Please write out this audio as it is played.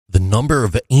number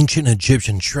of ancient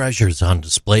Egyptian treasures on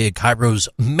display at Cairo's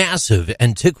massive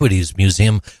Antiquities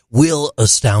Museum will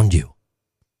astound you.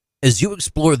 As you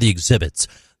explore the exhibits,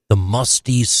 the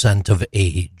musty scent of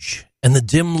age and the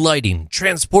dim lighting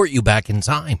transport you back in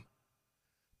time.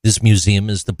 This museum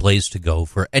is the place to go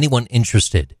for anyone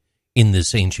interested in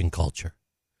this ancient culture.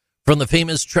 From the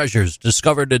famous treasures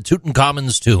discovered at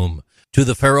Tutankhamun's tomb to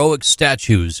the pharaohic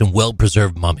statues and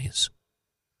well-preserved mummies.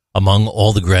 Among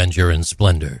all the grandeur and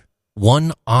splendor,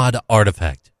 one odd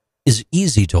artifact is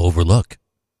easy to overlook: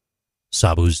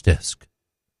 Sabu's disc.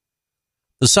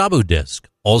 The Sabu disc,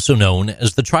 also known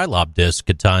as the tri-lobed disc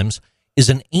at times, is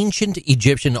an ancient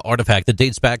Egyptian artifact that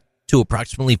dates back to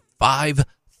approximately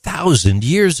 5,000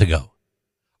 years ago,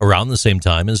 around the same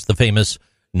time as the famous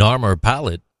Narmer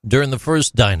palette during the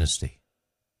First Dynasty.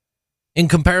 In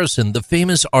comparison, the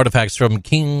famous artifacts from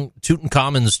King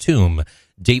Tutankhamun's tomb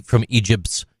date from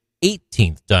Egypt's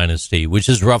 18th dynasty, which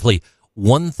is roughly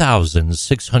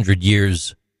 1,600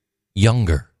 years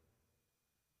younger.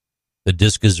 The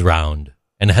disc is round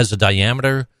and has a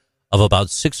diameter of about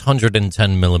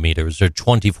 610 millimeters or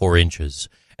 24 inches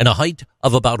and a height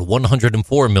of about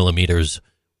 104 millimeters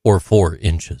or 4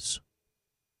 inches.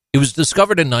 It was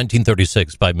discovered in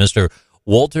 1936 by Mr.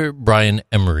 Walter Brian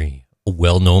Emery, a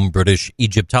well-known British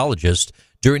Egyptologist,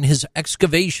 during his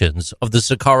excavations of the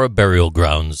Saqqara burial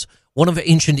grounds, one of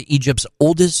ancient Egypt's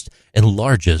oldest and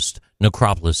largest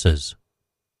necropolises.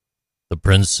 The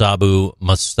Prince Sabu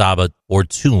mastaba, or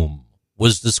tomb,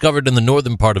 was discovered in the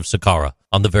northern part of Saqqara,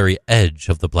 on the very edge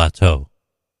of the plateau.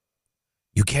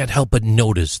 You can't help but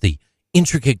notice the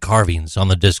intricate carvings on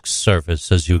the disc's surface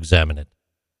as you examine it.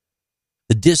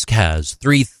 The disc has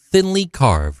 3 thinly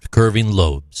carved curving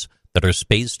lobes that are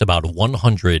spaced about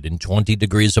 120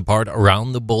 degrees apart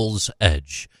around the bull's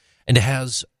edge, and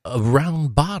has a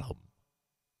round bottom.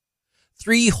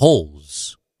 3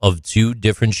 holes of 2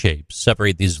 different shapes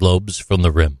separate these lobes from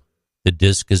the rim. The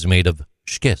disc is made of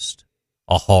schist,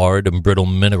 a hard and brittle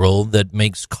mineral that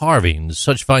makes carving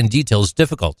such fine details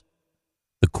difficult.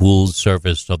 The cool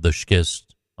surface of the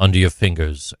schist under your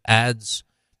fingers adds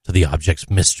to the object's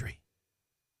mystery.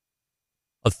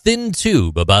 A thin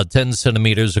tube about 10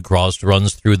 centimeters across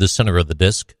runs through the center of the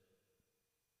disc.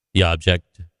 The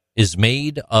object is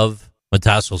made of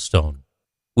metassel stone,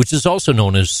 which is also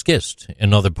known as schist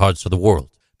in other parts of the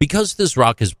world. Because this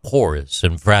rock is porous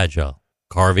and fragile,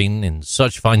 carving in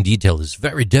such fine detail is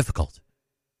very difficult.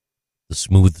 The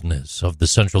smoothness of the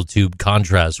central tube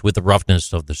contrasts with the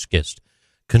roughness of the schist,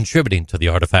 contributing to the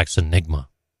artifact's enigma.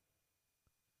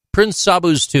 Prince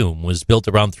Sabu's tomb was built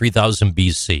around 3000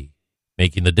 BC,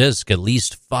 making the disc at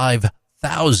least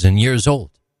 5,000 years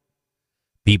old.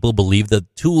 People believe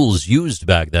that tools used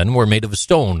back then were made of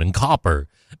stone and copper,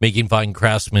 making fine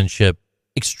craftsmanship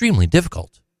extremely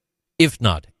difficult, if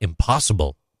not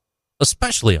impossible,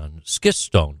 especially on schist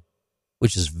stone,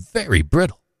 which is very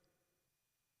brittle.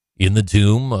 In the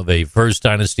tomb of a First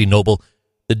Dynasty noble,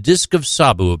 the disc of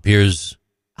Sabu appears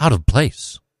out of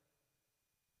place.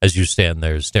 As you stand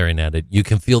there staring at it, you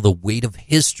can feel the weight of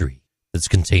history that's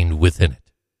contained within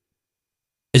it.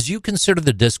 As you consider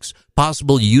the disc's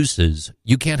possible uses,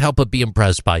 you can't help but be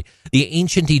impressed by the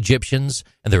ancient Egyptians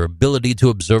and their ability to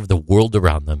observe the world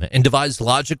around them and devise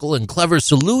logical and clever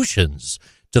solutions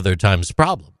to their time's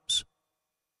problems.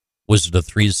 Was it a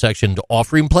 3-sectioned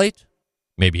offering plate?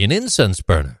 Maybe an incense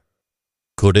burner?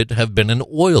 Could it have been an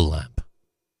oil lamp?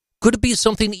 Could it be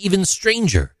something even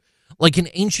stranger, like an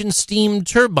ancient steam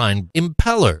turbine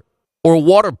impeller or a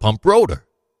water pump rotor?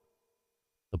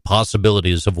 The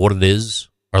possibilities of what it is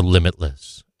are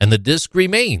limitless, and the disc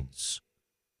remains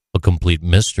a complete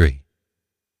mystery.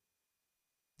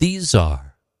 These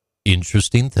are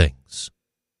Interesting Things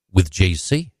with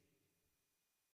JC.